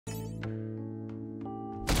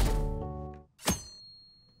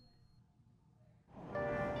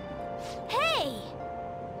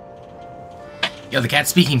Yo, the cat's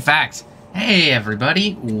speaking facts. Hey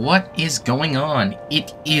everybody, what is going on?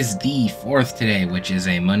 It is the 4th today, which is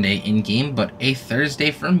a Monday in-game, but a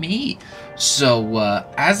Thursday for me. So,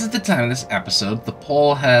 as of the time of this episode, the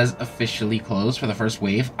poll has officially closed for the first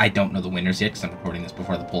wave. I don't know the winners yet, because I'm recording this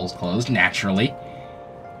before the poll's closed, naturally.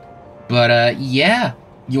 But, yeah,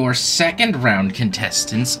 your second round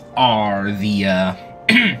contestants are the,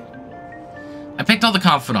 I picked all the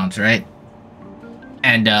confidants, right?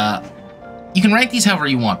 And, you can rank these however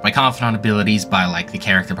you want, by confidant abilities, by, like, the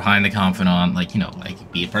character behind the confidant, like, you know,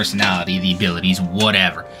 like, be it personality, the abilities,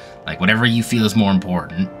 whatever. Like, whatever you feel is more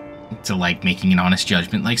important to, like, making an honest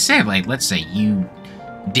judgment. Like, say, like, let's say you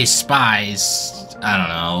despise, I don't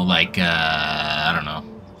know, like, I don't know.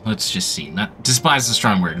 Let's just see. Not despise is a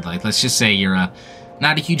strong word. Like, let's just say you're,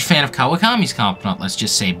 not a huge fan of Kawakami's confidant, let's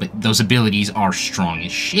just say, but those abilities are strong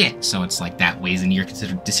as shit. So it's like that weighs into your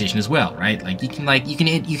considered decision as well, right? Like you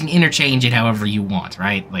can interchange it however you want,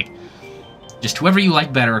 right? Like just whoever you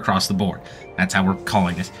like better across the board. That's how we're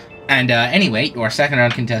calling this. And anyway, your second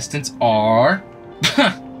round contestants are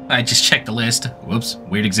I just checked the list. Whoops,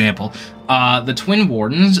 weird example. The Twin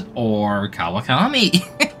Wardens or Kawakami.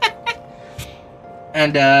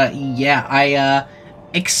 And yeah, I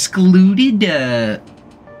excluded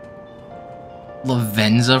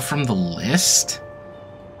Lavenza from the list.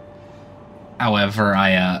 However,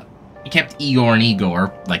 I kept Igor and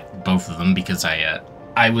Igor, like both of them, because I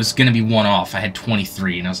was gonna be one off. I had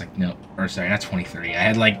 23, and I was like, no, or sorry, not 23. I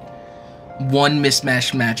had like one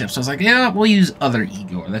mismatched matchup, so I was like, yeah, we'll use other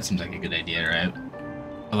Igor. That seems like a good idea, right?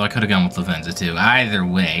 Although I could have gone with Lavenza too. Either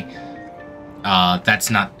way, that's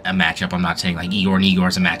not a matchup. I'm not saying like Igor and Igor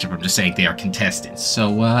is a matchup. I'm just saying they are contestants. So,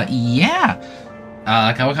 yeah.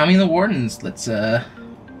 Kawakami and the Wardens. Let's, save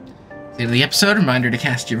the episode. Reminder to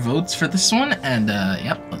cast your votes for this one. And,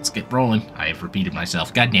 yep, let's get rolling. I have repeated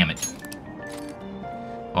myself. God damn it.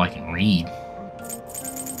 Oh, I can read.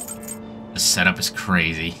 The setup is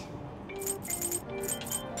crazy.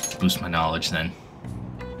 Boost my knowledge, then.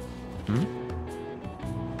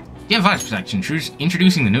 Yeah, Virus Protection,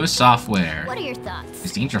 introducing the newest software. What are your thoughts?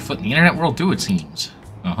 It's the foot in the internet world too, it seems.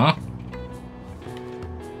 Uh-huh.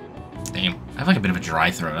 Damn, I have like a bit of a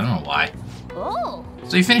dry throat, I don't know why. Oh.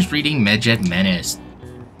 So you finished reading Medjet Menace.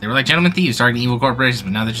 They were like gentlemen thieves targeting evil corporations,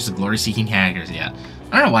 but now they're just glory-seeking hackers, yeah.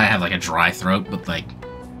 I don't know why I have like a dry throat, but like,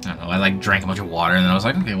 I don't know, I like drank a bunch of water and then I was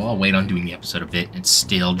like, okay, well I'll wait on doing the episode a bit. It's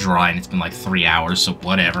still dry and it's been like 3 hours, so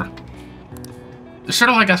whatever. They're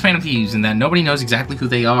sort of like us Phantom Thieves in that nobody knows exactly who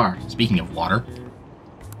they are. Speaking of water.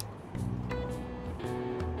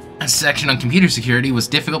 A section on computer security was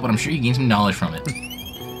difficult, but I'm sure you gained some knowledge from it.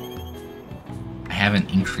 I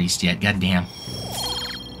haven't increased yet, goddamn.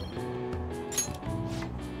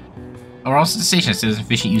 Oh, we're also at the station. It says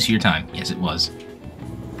efficient use of your time. Yes, it was.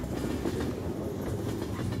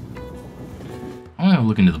 I'm gonna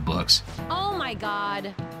look into the books. Oh my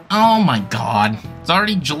god. Oh my god. It's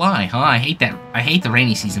already July, huh? I hate that. I hate the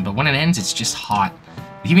rainy season, but when it ends, it's just hot.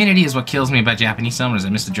 The humidity is what kills me about Japanese summers. I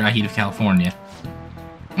miss the dry heat of California.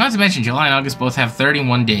 Not to mention, July and August both have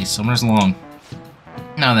 31 days. Summer's long.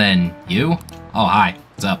 Now then, you? Oh, hi.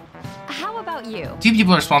 What's up? How about you? 2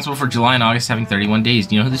 people are responsible for July and August having 31 days.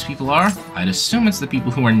 Do you know who these people are? I'd assume it's the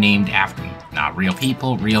people who are named after me. Not real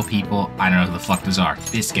people, real people. I don't know who the fuck those are.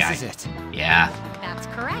 This guy. This is it. Yeah. That's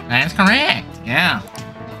correct. That's correct. Yeah.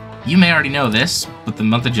 You may already know this, but the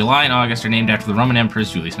month of July and August are named after the Roman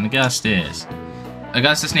emperors Julius and Augustus.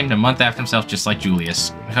 Augustus named a month after himself just like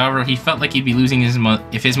Julius. However, he felt like he'd be losing his month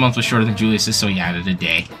if his month was shorter than Julius's, so he added a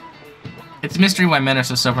day. It's a mystery why men are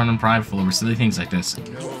so stubborn and prideful over silly things like this.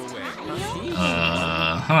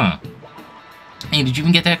 Huh. Hey, did you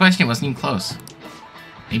even get that question? It wasn't even close.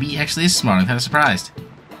 Maybe he actually is smart. I'm kind of surprised.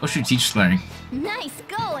 Oh shoot, teacher's flaring. Nice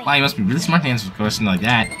going. Wow, you must be really smart to answer a question like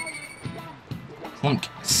that. Plunk.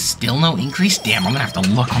 Still no increase? Damn, I'm gonna have to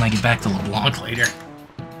look when I get back to LeBlanc later.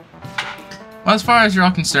 Well, as far as you're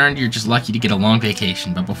all concerned, you're just lucky to get a long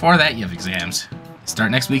vacation, but before that, you have exams.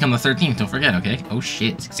 Start next week on the 13th, don't forget, okay? Oh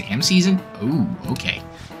shit, it's exam season? Ooh, okay.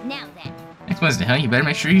 Now then. Next Wednesday, huh? You better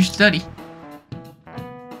make sure you study.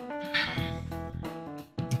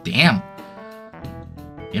 Damn.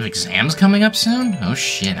 You have exams coming up soon? Oh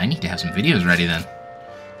shit, I need to have some videos ready then.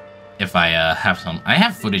 If I have some. I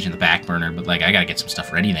have footage in the back burner, but like I gotta get some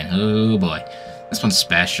stuff ready then. Oh boy. This one's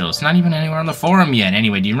special. It's not even anywhere on the forum yet.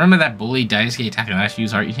 Anyway, do you remember that bully Daisuke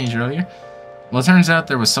Takanashi's heart you changed earlier? Well, it turns out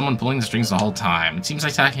there was someone pulling the strings the whole time. It seems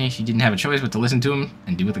like Takahashi didn't have a choice but to listen to him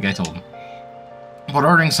and do what the guy told him. But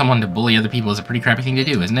ordering someone to bully other people is a pretty crappy thing to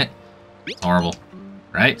do, isn't it? It's horrible.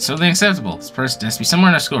 Right? So unacceptable. This person has to be somewhere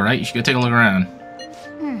in our school, right? You should go take a look around.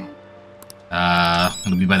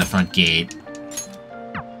 It'll be by the front gate.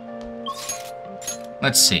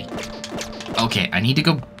 Let's see. Okay, I need to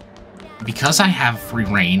go... Because I have free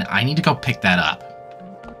reign, I need to go pick that up.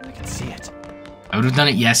 I can see it. I would have done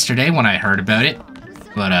it yesterday when I heard about it,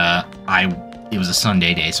 but it was a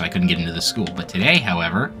Sunday day, so I couldn't get into the school. But today,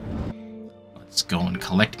 however, let's go and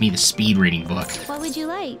collect me the speed reading book. What would you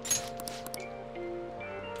like?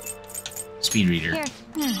 Speed reader. Here.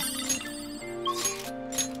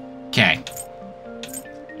 Okay.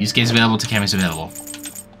 Use case available, Takemi's available.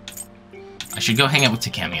 I should go hang out with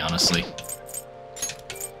Takemi, honestly.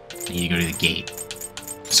 I need to go to the gate.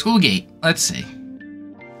 School gate. Let's see.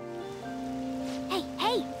 Hey,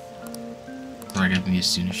 hey! Before I got me a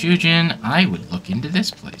student Shujin, I would look into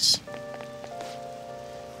this place.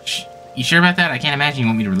 You sure about that? I can't imagine you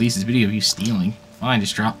want me to release this video of you stealing. Fine,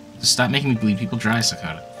 just stop making me believe people dry,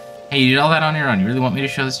 Sakata. Hey, you did all that on your own. You really want me to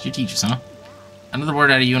show this to your teachers, huh? Another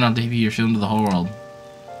word out of you and I'll debut your film to the whole world.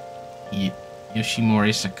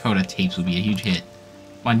 Yoshimori Sakota tapes would be a huge hit.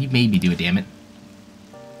 Come on, you made me do it, damn it.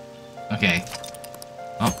 Okay.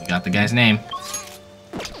 Oh, we got the guy's name.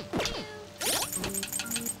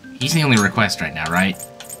 He's the only request right now, right?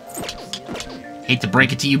 Hate to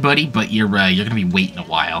break it to you, buddy, but you're gonna be waiting a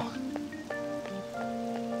while.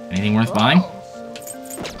 Anything worth buying?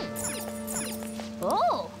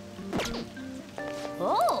 Oh!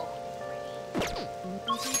 Oh!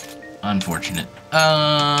 Unfortunate.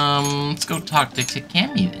 Let's go talk to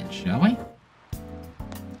Takemi then, shall we?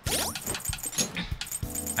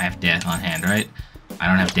 I have death on hand, right? I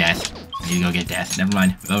don't have death. I need to go get death. Never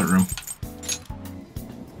mind. Velvet room.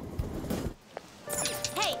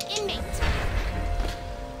 Hey, inmate!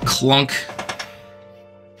 Clunk.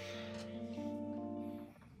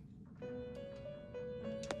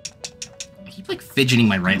 I keep, like, fidgeting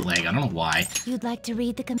my right leg. I don't know why. You'd like to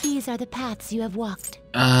read these are the paths you have walked.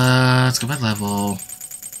 Let's go by level.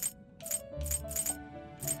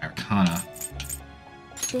 Arcana.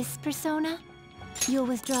 This persona? You'll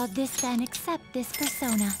withdraw this and accept this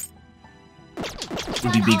persona.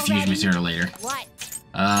 We'll do big fusion material later. What?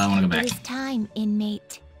 I wanna go back. It is time,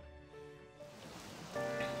 inmate.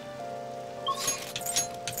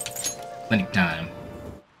 Clinic time.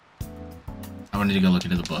 I wanted to go look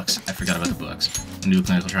into the books. I forgot about the books. I'm gonna do a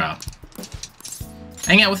clinical trial.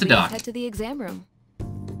 Hang out with the doc. Head to the exam room.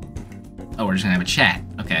 Oh, we're just gonna have a chat.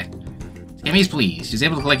 Okay. Takemi's pleased. She's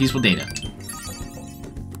able to collect useful data.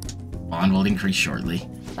 Bond will increase shortly.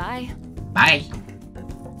 Bye. Bye.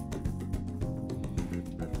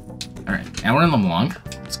 Alright, now we're in LeBlanc.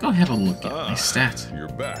 Let's go have a look at my stats. You're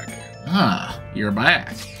back. Ah, you're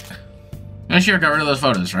back. No, sure, got rid of those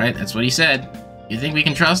photos, right? That's what he said. You think we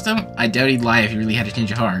can trust him? I doubt he'd lie if he really had to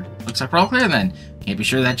change a heart. Looks like we're all clear then. Can't be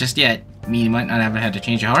sure of that just yet. I mean, he might not have had to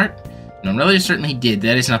change a heart. No, I'm really certain he did.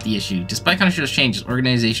 That is not the issue. Despite Kanashiro's changes,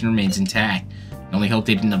 organization remains intact. I only hope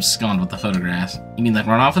they didn't abscond with the photographs. You mean like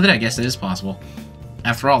run off with it? I guess that is possible.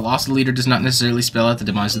 After all, loss of the leader does not necessarily spell out the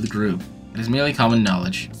demise of the group. It is merely common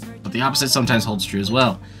knowledge. But the opposite sometimes holds true as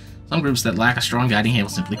well. Some groups that lack a strong guiding hand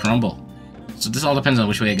will simply crumble. So this all depends on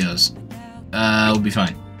which way it goes. We'll be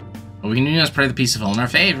fine. What we can do now is pray the peace of all in our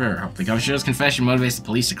favor. Hopefully Kanashiro's confession motivates the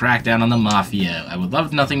police to crack down on the Mafia. I would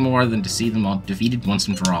love nothing more than to see them all defeated once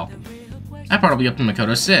and for all. That part will be up to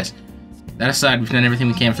Makoto Sis. That aside, we've done everything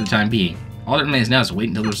we can for the time being. All that remains now is to wait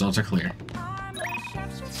until the results are clear.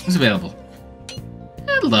 Who's available?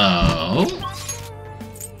 Hello?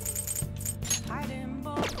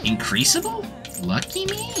 Increasable? Lucky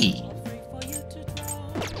me.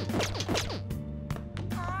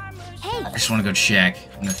 Hey! I just want to go check.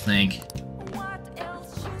 I'm gonna think.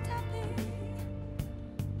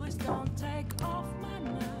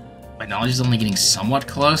 My knowledge is only getting somewhat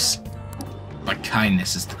close. But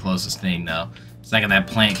kindness is the closest thing, though. The second that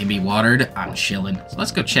plant can be watered, I'm chilling. So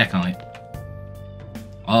let's go check on it.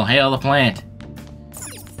 Oh, hail the plant.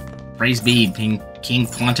 Praise be, King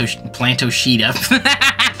Planto Sheet up.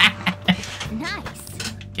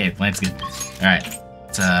 Nice! Okay, plant's good. Alright.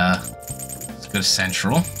 Let's go to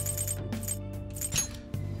Central. I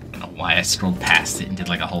don't know why I scrolled past it and did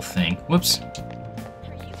like a whole thing. Whoops.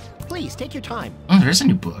 Please, take your time. Oh, there's a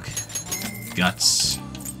new book. Guts.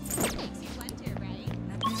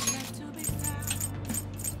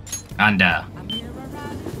 And, oh,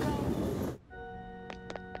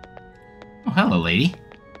 hello, lady.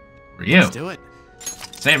 For you. Let's do it.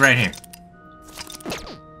 Save right here.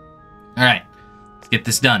 Alright. Let's get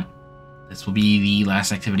this done. This will be the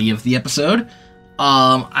last activity of the episode.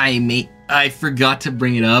 I forgot to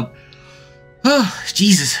bring it up. Oh,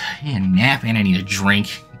 Jesus. I need a nap and I need a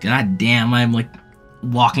drink. God damn, I'm like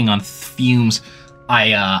walking on fumes.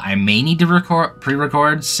 I may need to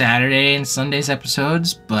pre-record Saturday and Sunday's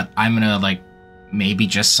episodes, but I'm gonna like Maybe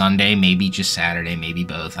just Sunday, maybe just Saturday, maybe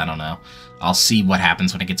both. I don't know. I'll see what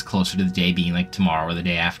happens when it gets closer to the day being like tomorrow or the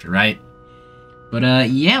day after, right? But,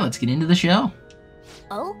 yeah, let's get into the show.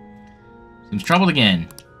 Oh? Seems troubled again.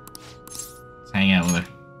 Let's hang out with her.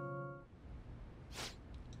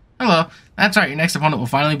 Hello. That's right, your next opponent will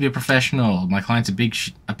finally be a professional. My client's a big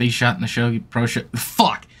shot in the shogi pro show.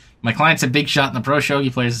 Fuck! My client's a big shot in the Pro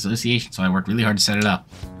Shogi Players Association, so I worked really hard to set it up.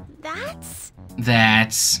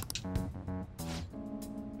 That's...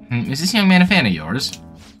 Is this young man a fan of yours?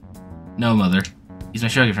 No, Mother. He's my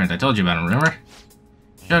shogi friend. I told you about him, remember?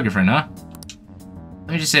 Shogi friend, huh? Let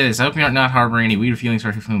me just say this. I hope you're not harboring any weird feelings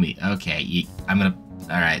for Hifumi. Okay, I'm gonna...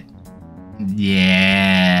 Alright.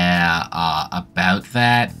 Yeah... about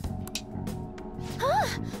that...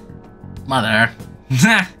 Mother.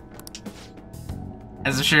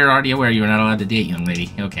 As I'm sure you're already aware, you are not allowed to date, young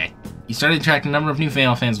lady. Okay. You started attracting a number of new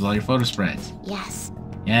female fans with all your photo spreads. Yes.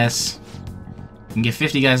 Yes. You can get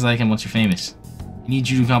 50 guys like him once you're famous. I need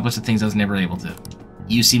you to accomplish the things I was never able to.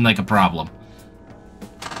 You seem like a problem.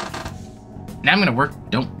 Now I'm gonna work.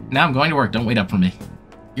 Now I'm going to work. Don't wait up for me.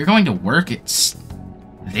 You're going to work? It's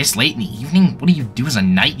this late in the evening? What do you do as a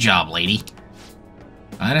night job, lady?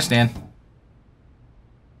 I understand.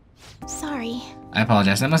 Sorry. I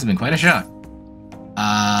apologize. That must have been quite a shock.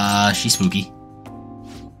 She's spooky.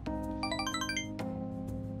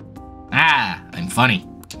 Ah, I'm funny.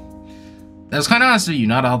 That was kind of honest of you,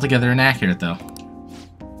 not altogether inaccurate, though.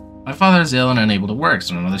 My father is ill and unable to work,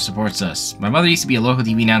 so my mother supports us. My mother used to be a local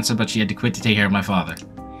TV announcer, but she had to quit to take care of my father.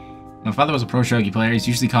 My father was a pro shogi player. He's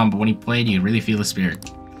usually calm, but when he played, you could really feel his spirit.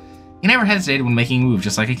 He never hesitated when making a move,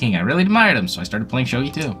 just like a king. I really admired him, so I started playing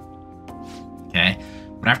shogi too. Okay,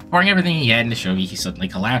 but after pouring everything he had into shogi, he suddenly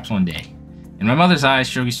collapsed one day. In my mother's eyes,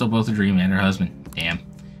 shogi's still both a dream and her husband. Damn.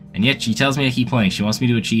 And yet, she tells me to keep playing. She wants me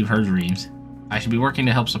to achieve her dreams. I should be working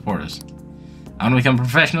to help support us. I want to become a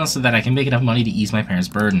professional so that I can make enough money to ease my parents'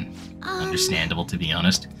 burden. Understandable, to be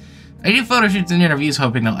honest. I do photo shoots and interviews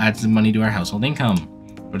hoping they'll add some money to our household income.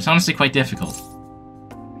 But it's honestly quite difficult.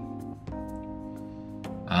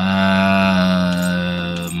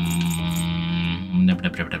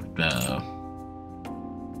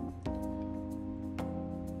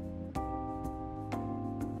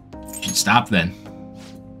 Should stop then.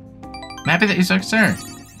 I'm happy that you're so concerned.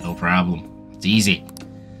 No problem. It's easy.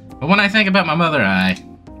 But when I think about my mother, no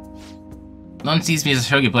one sees me as a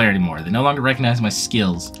shogi player anymore. They no longer recognize my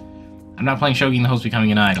skills. I'm not playing shogi in the hopes of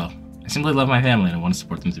becoming an idol. I simply love my family and I want to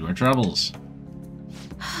support them through our troubles.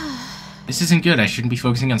 This isn't good. I shouldn't be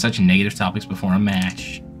focusing on such negative topics before a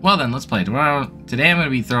match. Well then, let's play. Today I'm going to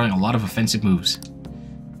be throwing a lot of offensive moves.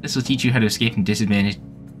 This will teach you how to escape from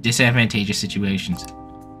disadvantageous situations.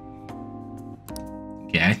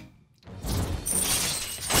 Okay.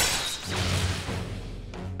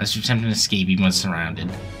 I should attempt to escape even when surrounded.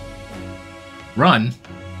 Run?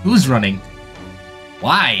 Who's running?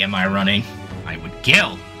 Why am I running? I would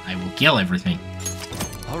kill. I will kill everything.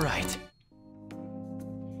 Alright.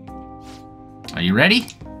 Are you ready?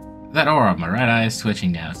 That aura, my right eye is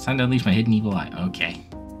twitching now. It's time to unleash my hidden evil eye. Okay.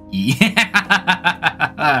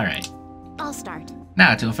 Yeah. Alright. I'll start.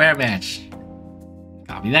 Now to a fair match.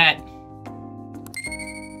 Copy that.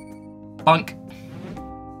 Bunk.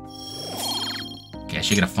 Okay, I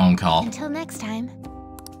should get a phone call. Until next time.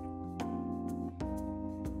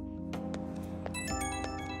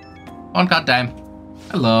 Phone call time.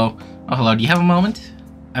 Hello. Oh, hello. Do you have a moment?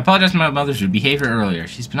 I apologize for my mother's rude behavior earlier.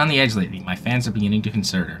 She's been on the edge lately. My fans are beginning to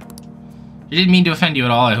concern her. She didn't mean to offend you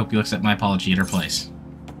at all. I hope you'll accept my apology at her place.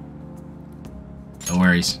 No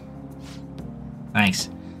worries. Thanks.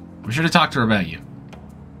 Be sure to talk to her about you.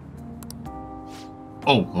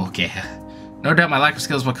 Oh, okay. No doubt my lack of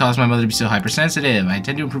skills will cause my mother to be so hypersensitive. I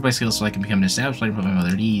intend to improve my skills so I can become an established player and put my mother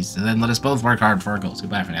at ease. And then let us both work hard for our goals.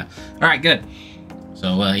 Goodbye for now. Alright, good.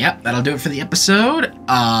 So, yeah, that'll do it for the episode.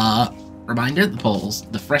 Reminder,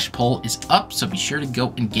 the fresh poll is up, so be sure to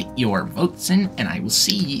go and get your votes in, and I will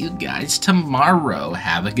see you guys tomorrow.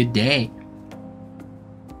 Have a good day.